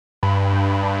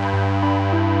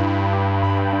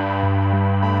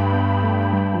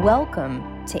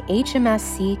Welcome to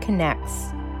HMSC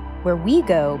Connects, where we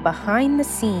go behind the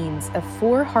scenes of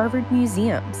 4 Harvard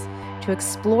museums to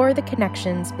explore the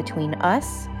connections between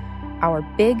us, our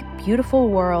big, beautiful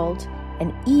world,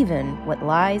 and even what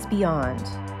lies beyond.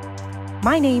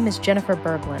 My name is Jennifer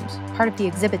Berglund, part of the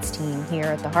exhibits team here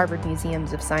at the Harvard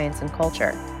Museums of Science and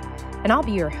Culture, and I'll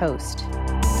be your host.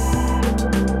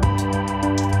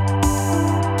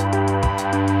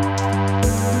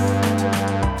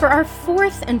 For our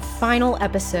 4th and final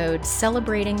episode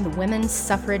celebrating the women's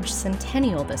suffrage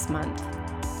centennial this month,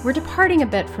 we're departing a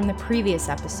bit from the previous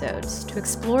episodes to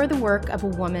explore the work of a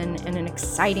woman in an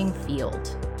exciting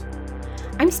field.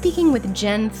 I'm speaking with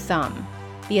Jen Thum,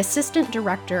 the Assistant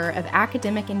Director of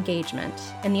Academic Engagement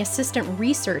and the Assistant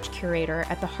Research Curator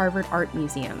at the Harvard Art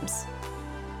Museums.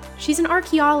 She's an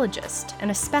archaeologist and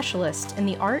a specialist in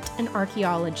the art and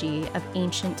archaeology of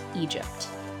ancient Egypt.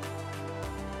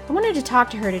 I wanted to talk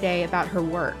to her today about her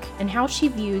work and how she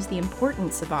views the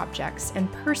importance of objects and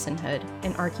personhood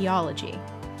in archaeology.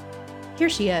 Here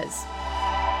she is.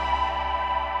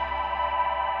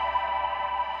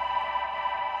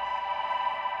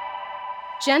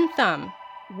 Jen Thum,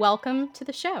 welcome to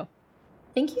the show.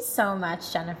 Thank you so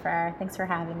much, Jennifer. Thanks for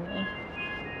having me.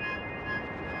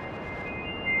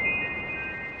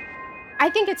 I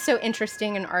think it's so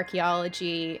interesting in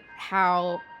archaeology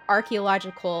how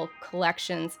archaeological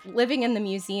collections, living in the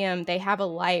museum, they have a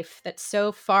life that's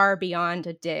so far beyond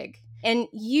a dig. And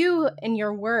you, in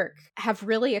your work, have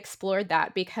really explored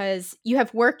that because you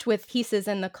have worked with pieces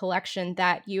in the collection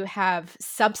that you have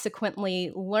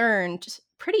subsequently learned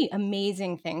pretty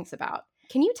amazing things about.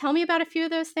 Can you tell me about a few of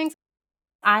those things?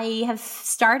 I have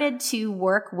started to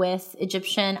work with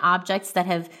Egyptian objects that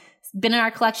have been in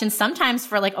our collection sometimes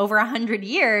for like over 100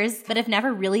 years, but have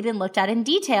never really been looked at in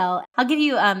detail. I'll give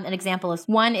you an example of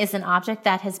one is an object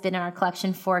that has been in our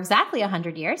collection for exactly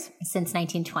 100 years, since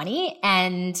 1920.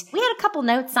 And we had a couple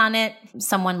notes on it.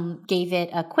 Someone gave it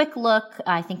a quick look,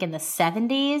 I think in the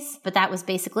 70s, but that was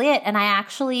basically it. And I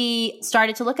actually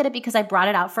started to look at it because I brought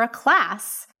it out for a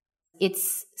class.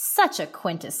 It's such a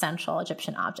quintessential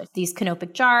Egyptian object. These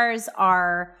canopic jars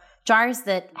are jars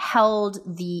that held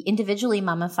the individually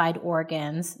mummified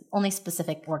organs, only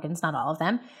specific organs, not all of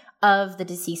them, of the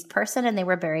deceased person, and they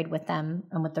were buried with them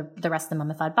and with the rest of the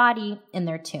mummified body in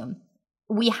their tomb.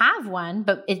 We have one,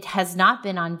 but it has not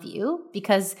been on view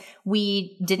because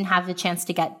we didn't have the chance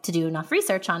to get to do enough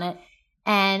research on it.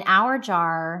 And our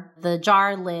jar, the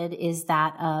jar lid is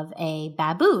that of a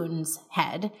baboon's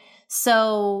head.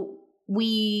 So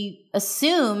we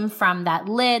assume from that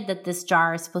lid that this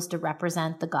jar is supposed to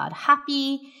represent the god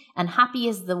Hapi, and Hapi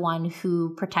is the one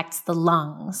who protects the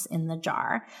lungs in the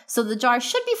jar. So the jar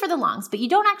should be for the lungs, but you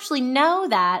don't actually know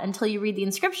that until you read the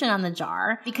inscription on the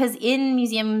jar, because in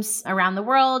museums around the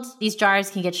world, these jars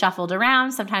can get shuffled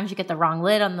around. Sometimes you get the wrong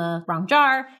lid on the wrong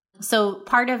jar. So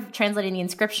part of translating the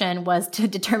inscription was to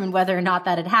determine whether or not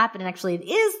that had happened. And actually, it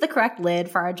is the correct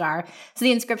lid for our jar. So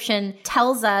the inscription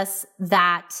tells us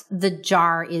that the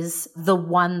jar is the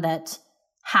one that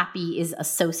Hapi is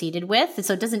associated with.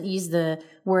 So it doesn't use the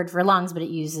word for lungs, but it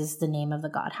uses the name of the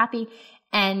god Hapi.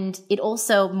 And it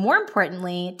also, more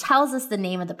importantly, tells us the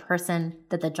name of the person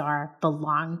that the jar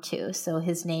belonged to. So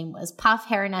his name was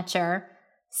Paf-Harenecher,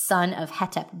 son of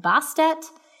Hetep Bastet.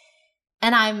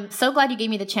 And I'm so glad you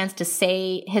gave me the chance to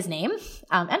say his name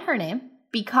and her name,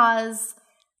 because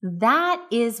that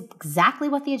is exactly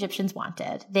what the Egyptians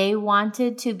wanted. They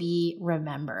wanted to be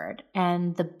remembered.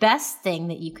 And the best thing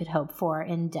that you could hope for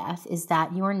in death is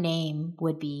that your name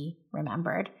would be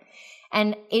remembered.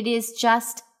 And it is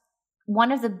just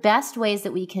one of the best ways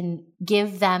that we can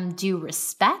give them due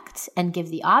respect and give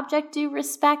the object due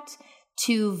respect,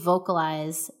 to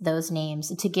vocalize those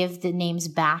names, to give the names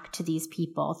back to these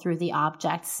people through the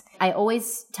objects. I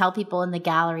always tell people in the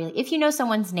gallery, if you know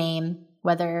someone's name,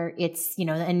 whether it's,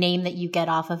 a name that you get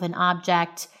off of an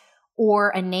object or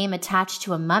a name attached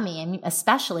to a mummy, I mean,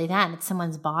 especially then, it's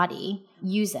someone's body,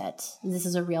 use it. This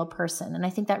is a real person. And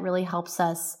I think that really helps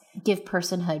us give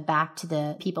personhood back to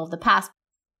the people of the past.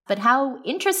 But how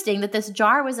interesting that this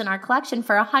jar was in our collection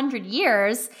for 100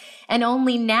 years, and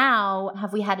only now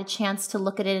have we had a chance to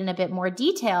look at it in a bit more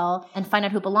detail and find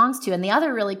out who it belongs to. And the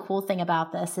other really cool thing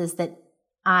about this is that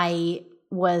I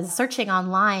was searching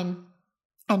online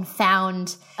and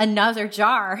found another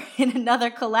jar in another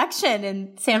collection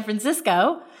in San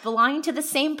Francisco belonging to the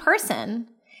same person.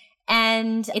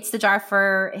 And it's the jar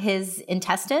for his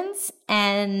intestines.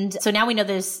 And so now we know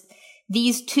there's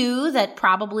these two that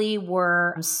probably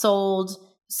were sold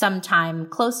sometime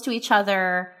close to each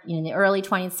other. In the early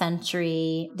 20th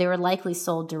century, they were likely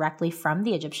sold directly from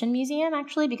the Egyptian Museum,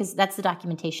 actually, because that's the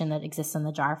documentation that exists in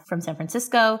the jar from San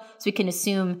Francisco. So we can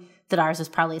assume that ours is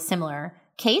probably a similar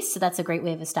case. So that's a great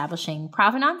way of establishing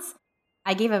provenance.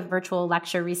 I gave a virtual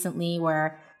lecture recently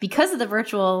where, because of the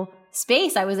virtual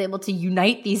space, I was able to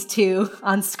unite these two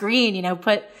on screen,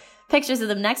 put pictures of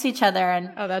them next to each other.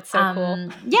 And oh, that's so cool.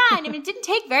 Yeah, and it didn't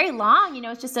take very long.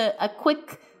 It's just a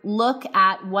quick look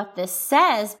at what this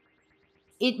says.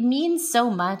 It means so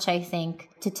much, I think,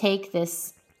 to take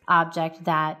this object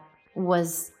that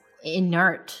was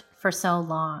inert for so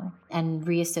long and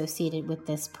reassociate it with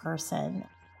this person.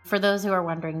 For those who are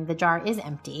wondering, the jar is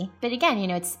empty. But again,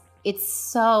 it's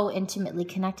so intimately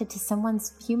connected to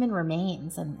someone's human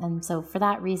remains. And so for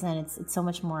that reason, it's so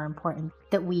much more important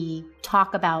that we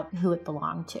talk about who it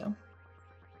belonged to.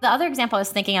 The other example I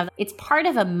was thinking of, it's part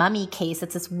of a mummy case.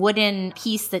 It's this wooden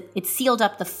piece that it's sealed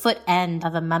up the foot end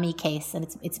of a mummy case, and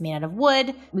it's made out of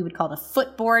wood. We would call it a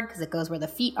footboard because it goes where the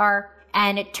feet are.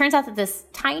 And it turns out that this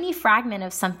tiny fragment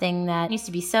of something that used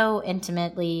to be so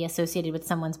intimately associated with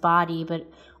someone's body, but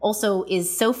also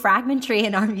is so fragmentary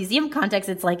in our museum context,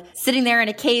 it's like sitting there in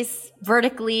a case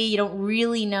vertically. You don't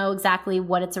really know exactly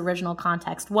what its original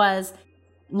context was.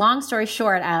 Long story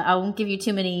short, I won't give you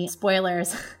too many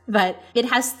spoilers, but it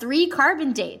has 3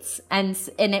 carbon dates, and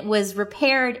it was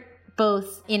repaired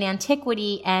both in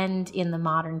antiquity and in the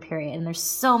modern period. And there's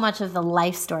so much of the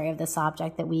life story of this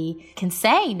object that we can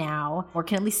say now, or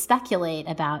can at least speculate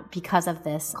about, because of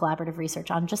this collaborative research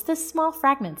on just this small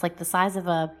fragments, like the size of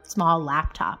a small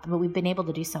laptop. But we've been able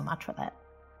to do so much with it.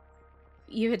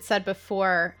 You had said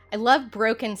before, I love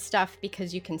broken stuff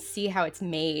because you can see how it's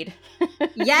made.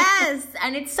 Yes,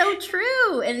 and it's so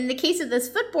true. And in the case of this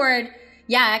footboard,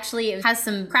 yeah, actually it has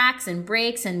some cracks and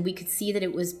breaks, and we could see that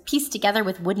it was pieced together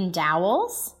with wooden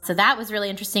dowels. So that was really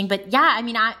interesting. But yeah,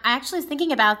 I actually was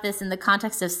thinking about this in the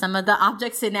context of some of the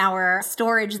objects in our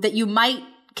storage that you might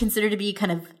consider to be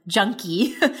kind of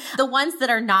junky, the ones that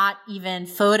are not even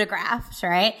photographed,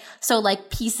 right? So like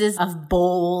pieces of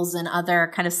bowls and other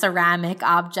kind of ceramic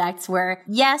objects where,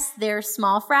 yes, they're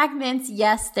small fragments,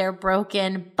 yes, they're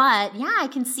broken, but yeah, I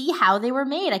can see how they were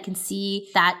made. I can see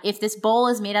that if this bowl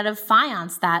is made out of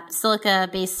faience, that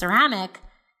silica-based ceramic,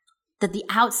 that the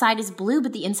outside is blue,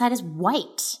 but the inside is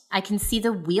white. I can see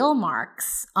the wheel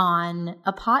marks on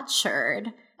a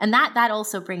potsherd. And that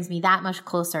also brings me that much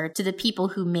closer to the people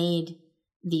who made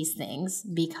these things,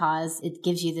 because it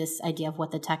gives you this idea of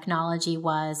what the technology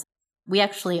was. We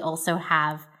actually also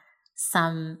have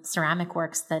some ceramic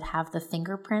works that have the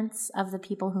fingerprints of the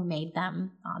people who made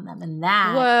them on them. And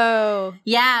that, whoa,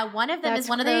 yeah, one of them is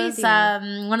one of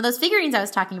those figurines I was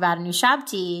talking about in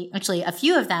Ushabti. Actually, a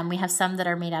few of them. We have some that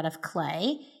are made out of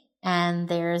clay, and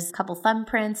there's a couple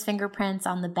thumbprints, fingerprints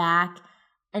on the back.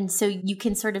 And so you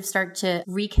can sort of start to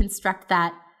reconstruct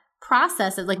that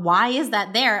process of like, why is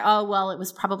that there? Oh, well, it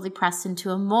was probably pressed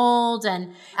into a mold.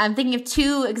 And I'm thinking of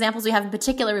 2 examples we have in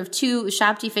particular of 2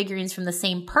 Ushabti figurines from the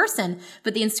same person,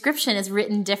 but the inscription is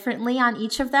written differently on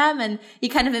each of them. And you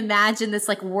kind of imagine this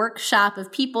like workshop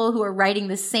of people who are writing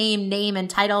the same name and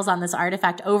titles on this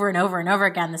artifact over and over and over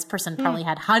again. This person probably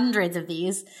had hundreds of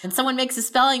these, and someone makes a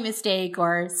spelling mistake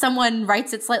or someone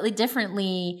writes it slightly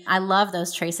differently. I love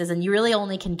those traces. And you really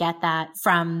only can get that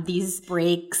from these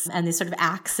breaks and these sort of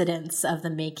accidents of the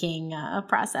making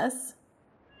process.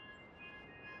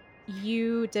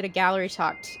 You did a gallery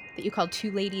talk that you called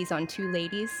 2 Ladies on 2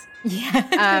 Ladies.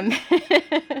 Yeah.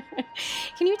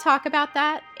 Can you talk about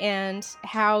that and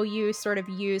how you sort of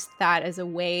used that as a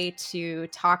way to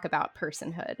talk about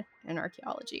personhood in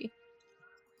archaeology?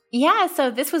 Yeah,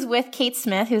 so this was with Kate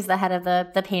Smith, who's the head of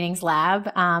the paintings lab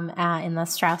in the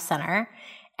Strauss Center.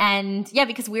 And yeah,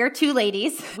 because we're 2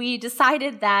 ladies, we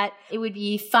decided that it would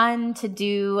be fun to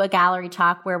do a gallery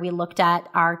talk where we looked at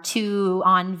our 2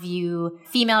 on-view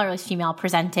female, or at least female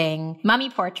presenting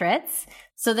mummy portraits.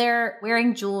 So they're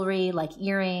wearing jewelry like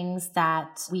earrings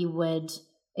that we would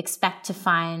expect to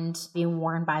find being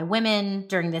worn by women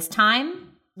during this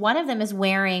time. One of them is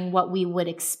wearing what we would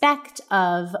expect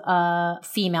of a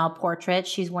female portrait.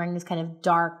 She's wearing this kind of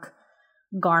dark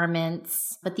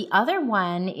garments, but the other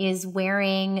one is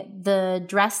wearing the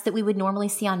dress that we would normally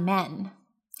see on men.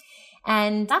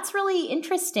 And that's really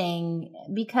interesting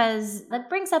because that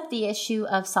brings up the issue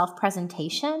of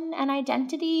self-presentation and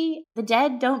identity. The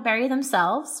dead don't bury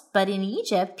themselves, but in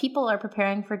Egypt, people are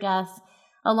preparing for death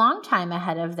a long time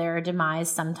ahead of their demise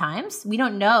sometimes. We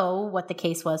don't know what the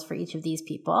case was for each of these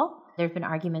people. There have been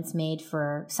arguments made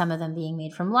for some of them being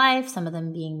made from life, some of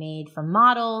them being made from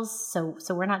models, so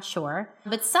we're not sure.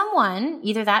 But someone,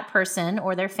 either that person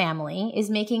or their family, is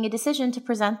making a decision to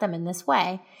present them in this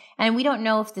way. And we don't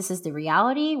know if this is the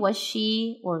reality. Was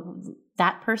she or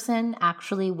that person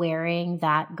actually wearing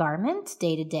that garment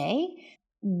day to day?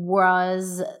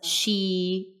 Was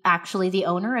she actually the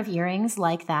owner of earrings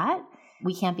like that?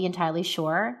 We can't be entirely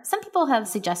sure. Some people have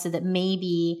suggested that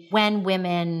maybe when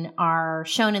women are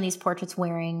shown in these portraits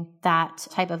wearing that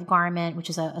type of garment, which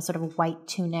is a sort of a white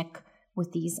tunic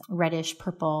with these reddish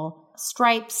purple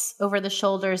stripes over the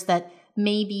shoulders, that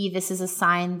maybe this is a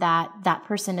sign that that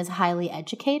person is highly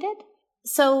educated.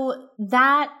 So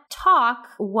that talk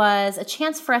was a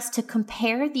chance for us to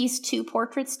compare these two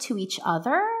portraits to each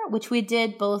other, which we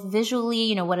did both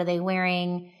visually, what are they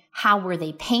wearing? How were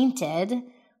they painted?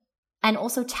 And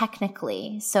also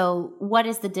technically. So what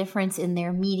is the difference in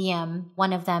their medium?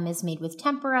 One of them is made with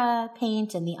tempera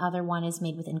paint and the other one is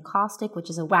made with encaustic, which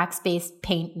is a wax-based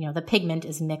paint. The pigment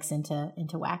is mixed into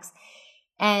wax.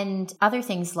 And other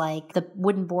things like the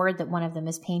wooden board that one of them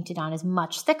is painted on is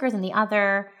much thicker than the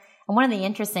other. And one of the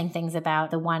interesting things about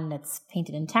the one that's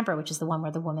painted in tempera, which is the one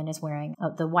where the woman is wearing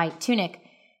the white tunic,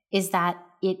 is that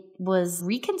it was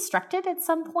reconstructed at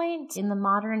some point in the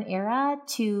modern era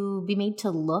to be made to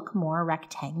look more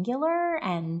rectangular.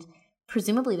 And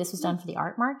presumably this was done for the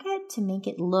art market to make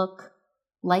it look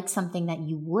like something that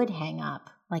you would hang up,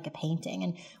 like a painting.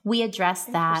 And we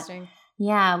addressed that.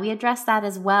 Yeah, we addressed that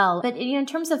as well. But in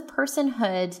terms of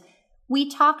personhood, we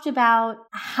talked about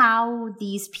how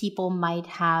these people might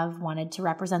have wanted to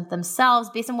represent themselves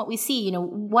based on what we see.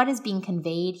 What is being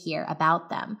conveyed here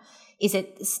about them? Is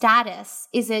it status?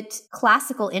 Is it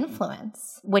classical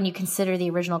influence? When you consider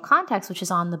the original context, which is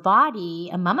on the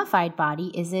body, a mummified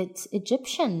body, is it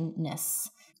Egyptianness?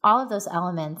 All of those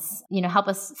elements, help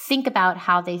us think about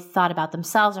how they thought about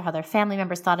themselves or how their family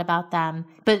members thought about them.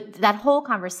 But that whole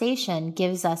conversation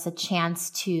gives us a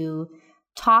chance to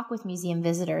talk with museum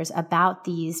visitors about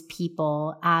these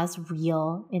people as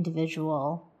real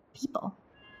individual people.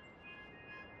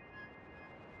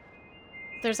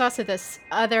 There's also this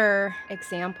other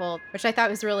example, which I thought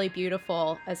was really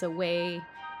beautiful as a way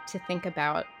to think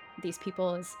about these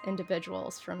people as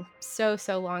individuals from so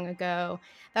long ago.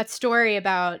 That story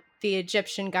about the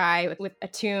Egyptian guy with a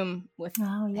tomb with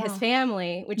his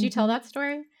family. Would you tell that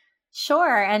story?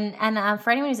 Sure. And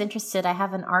for anyone who's interested, I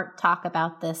have an art talk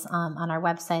about this on our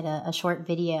website, a short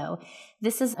video.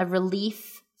 This is a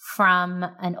relief from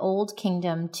an old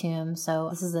kingdom tomb. So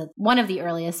this is one of the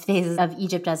earliest phases of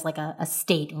Egypt as like a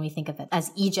state when we think of it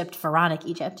as Egypt, pharaonic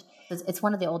Egypt. It's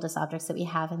one of the oldest objects that we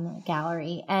have in the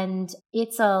gallery. And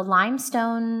it's a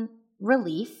limestone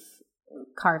relief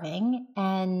carving.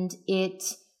 And it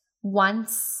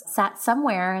once sat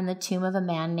somewhere in the tomb of a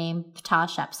man named Ptah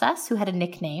Shepses, who had a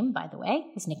nickname, by the way.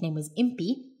 His nickname was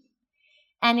Impy.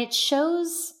 And it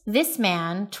shows this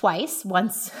man twice,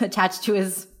 once attached to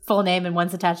his full name and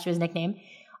once attached to his nickname,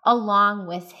 along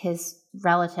with his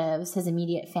relatives, his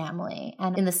immediate family.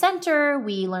 And in the center,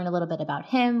 we learn a little bit about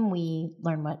him. We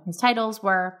learn what his titles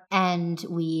were. And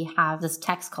we have this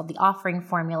text called the offering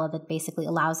formula that basically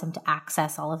allows him to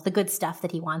access all of the good stuff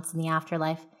that he wants in the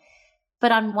afterlife.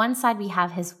 But on one side, we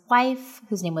have his wife,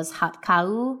 whose name was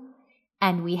Hatkau,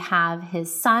 and we have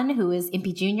his son, who is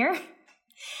Impy Jr.,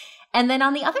 and then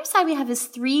on the other side, we have his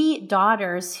three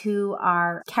daughters, who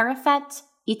are Kerefet,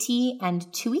 Iti, and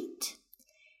Tuit.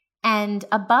 And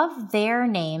above their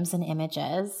names and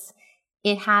images,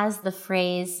 it has the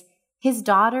phrase, his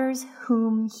daughters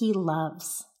whom he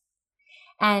loves.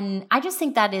 And I just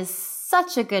think that is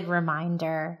such a good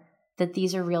reminder that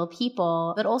these are real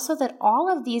people, but also that all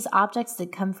of these objects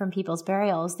that come from people's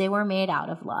burials, they were made out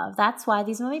of love. That's why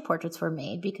these mummy portraits were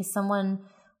made, because someone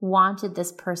wanted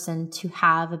this person to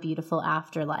have a beautiful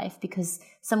afterlife, because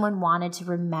someone wanted to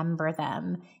remember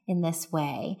them in this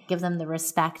way, give them the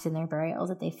respect in their burials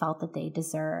that they felt that they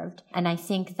deserved. And I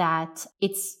think that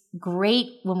it's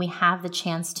great when we have the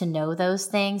chance to know those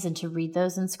things and to read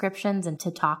those inscriptions and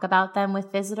to talk about them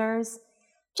with visitors,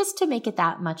 just to make it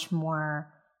that much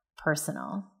more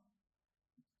personal.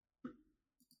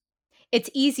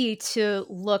 It's easy to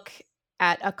look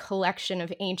at a collection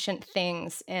of ancient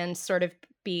things and sort of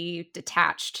be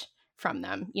detached from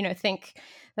them, think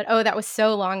that, oh, that was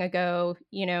so long ago,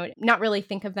 not really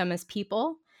think of them as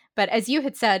people. But as you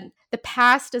had said, the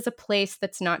past is a place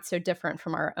that's not so different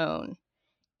from our own.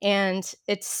 And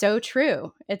it's so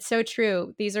true. It's so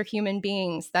true. These are human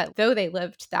beings that, though they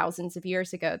lived thousands of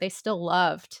years ago, they still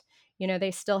loved,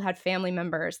 They still had family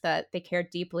members that they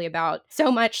cared deeply about,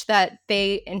 so much that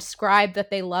they inscribed that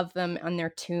they love them on their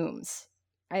tombs.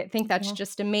 I think that's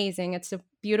just amazing. It's a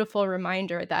beautiful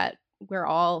reminder that we're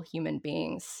all human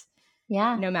beings,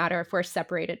 no matter if we're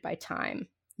separated by time.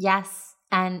 Yes.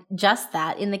 And just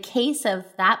that, in the case of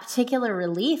that particular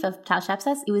relief of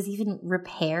Ptahshepses, it was even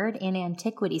repaired in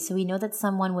antiquity. So we know that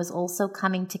someone was also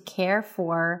coming to care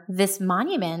for this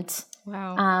monument.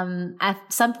 Wow.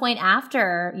 At some point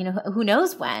after, who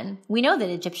knows when. We know that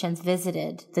Egyptians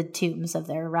visited the tombs of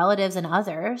their relatives and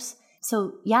others.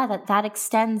 So that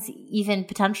extends even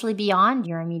potentially beyond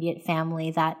your immediate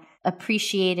family, that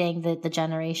appreciating the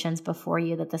generations before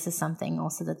you, that this is something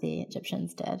also that the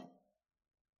Egyptians did.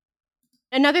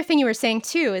 Another thing you were saying,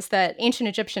 too, is that ancient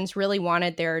Egyptians really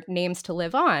wanted their names to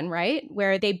live on, right?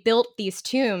 Where they built these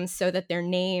tombs so that their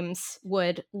names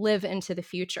would live into the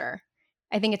future.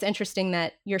 I think it's interesting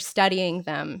that you're studying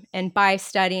them, and by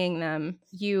studying them,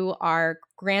 you are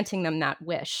granting them that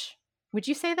wish. Would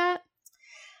you say that?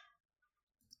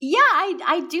 Yeah,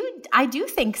 I do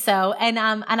think so. And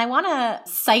I want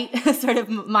to cite sort of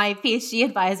my PhD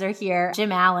advisor here,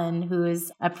 Jim Allen,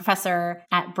 who's a professor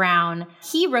at Brown.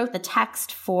 He wrote the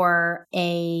text for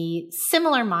a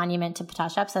similar monument to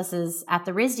Ptahshepses at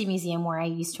the RISD Museum where I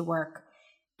used to work.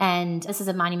 And this is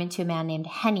a monument to a man named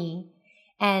Heni.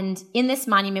 And in this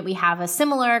monument, we have a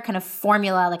similar kind of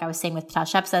formula, like I was saying with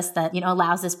Ptahshepses, that,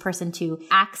 allows this person to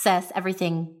access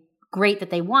everything great that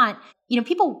they want.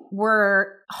 People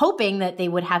were hoping that they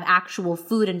would have actual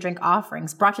food and drink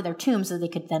offerings brought to their tomb so they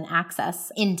could then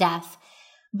access in death.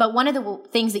 But one of the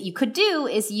things that you could do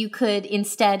is you could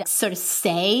instead sort of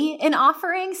say an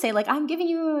offering, say like, I'm giving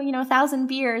you, 1,000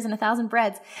 beers and 1,000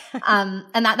 breads. And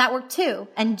that worked too.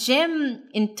 And Jim,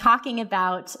 in talking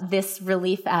about this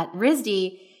relief at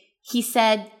RISD, he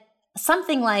said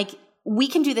something like, we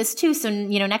can do this too. So,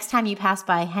 next time you pass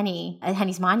by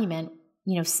Heni's monument,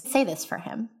 say this for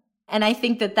him. And I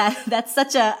think that's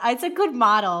it's a good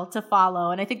model to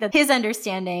follow. And I think that his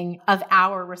understanding of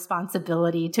our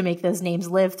responsibility to make those names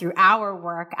live through our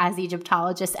work as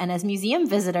Egyptologists and as museum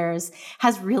visitors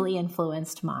has really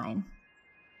influenced mine.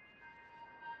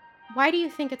 Why do you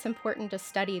think it's important to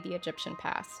study the Egyptian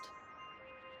past?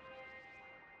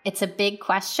 It's a big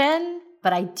question,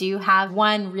 but I do have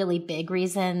one really big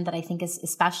reason that I think is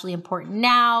especially important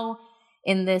now,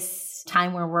 in this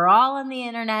time where we're all on the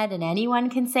internet and anyone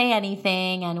can say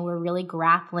anything, and we're really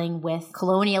grappling with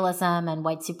colonialism and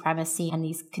white supremacy and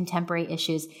these contemporary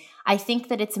issues. I think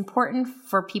that it's important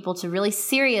for people to really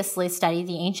seriously study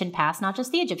the ancient past, not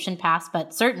just the Egyptian past,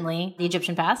 but certainly the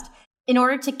Egyptian past, in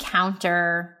order to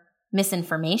counter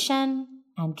misinformation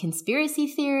and conspiracy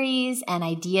theories and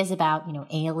ideas about,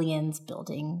 aliens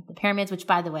building the pyramids, which,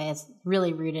 by the way, is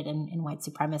really rooted in white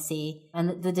supremacy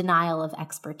and the denial of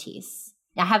expertise.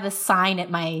 I have a sign at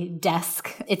my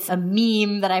desk. It's a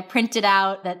meme that I printed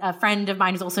out that a friend of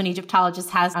mine who's also an Egyptologist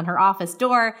has on her office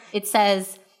door. It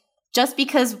says, just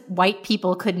because white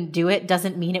people couldn't do it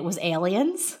doesn't mean it was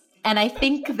aliens. And I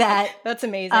think that that's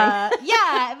amazing. But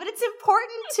it's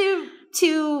important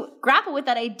to grapple with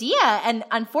that idea. And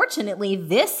unfortunately,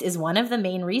 this is one of the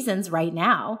main reasons right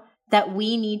now that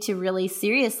we need to really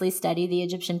seriously study the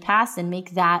Egyptian past and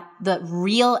make that the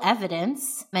real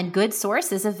evidence and good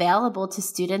sources available to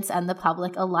students and the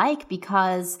public alike,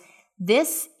 because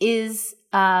this is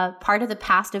part of the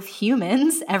past of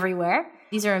humans everywhere.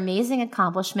 These are amazing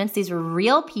accomplishments. These were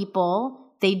real people.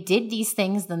 They did these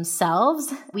things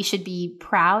themselves. We should be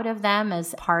proud of them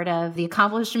as part of the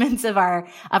accomplishments of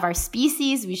our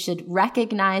species. We should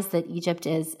recognize that Egypt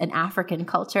is an African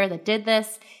culture that did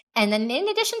this. And then in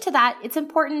addition to that, it's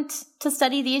important to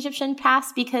study the Egyptian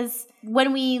past, because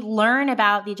when we learn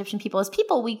about the Egyptian people as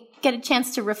people, we get a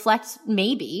chance to reflect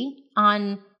maybe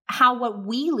on how what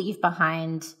we leave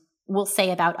behind will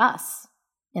say about us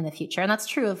in the future. And that's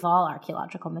true of all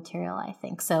archaeological material, I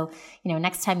think. So,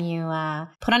 next time you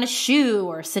put on a shoe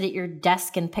or sit at your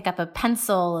desk and pick up a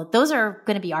pencil, those are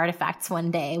going to be artifacts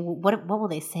one day. What will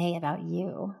they say about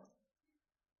you?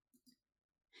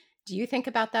 Do you think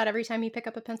about that every time you pick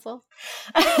up a pencil?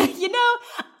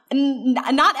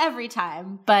 Not every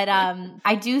time, but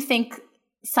I do think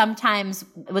sometimes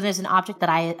when there's an object that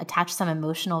I attach some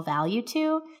emotional value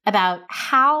to, about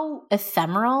how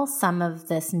ephemeral some of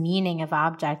this meaning of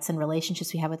objects and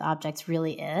relationships we have with objects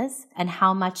really is, and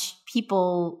how much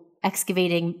people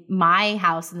excavating my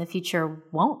house in the future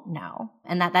won't know.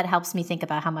 And that helps me think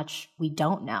about how much we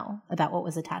don't know about what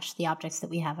was attached to the objects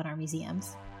that we have in our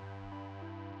museums.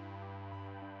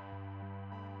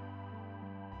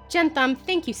 Jen Thum,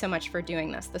 thank you so much for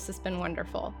doing this. This has been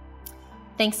wonderful.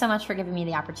 Thanks so much for giving me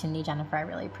the opportunity, Jennifer. I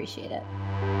really appreciate it.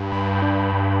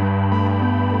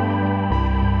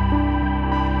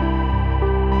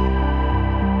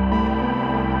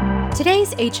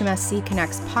 Today's HMSC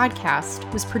Connects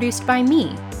podcast was produced by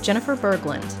me, Jennifer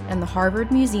Berglund, and the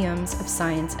Harvard Museums of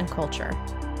Science and Culture.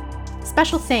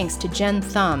 Special thanks to Jen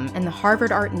Thum and the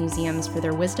Harvard Art Museums for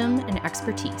their wisdom and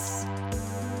expertise.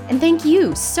 And thank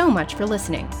you so much for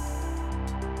listening.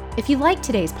 If you like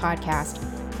today's podcast,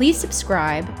 please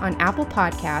subscribe on Apple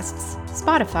Podcasts,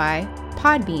 Spotify,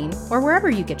 Podbean, or wherever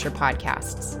you get your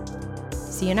podcasts.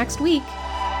 See you next week.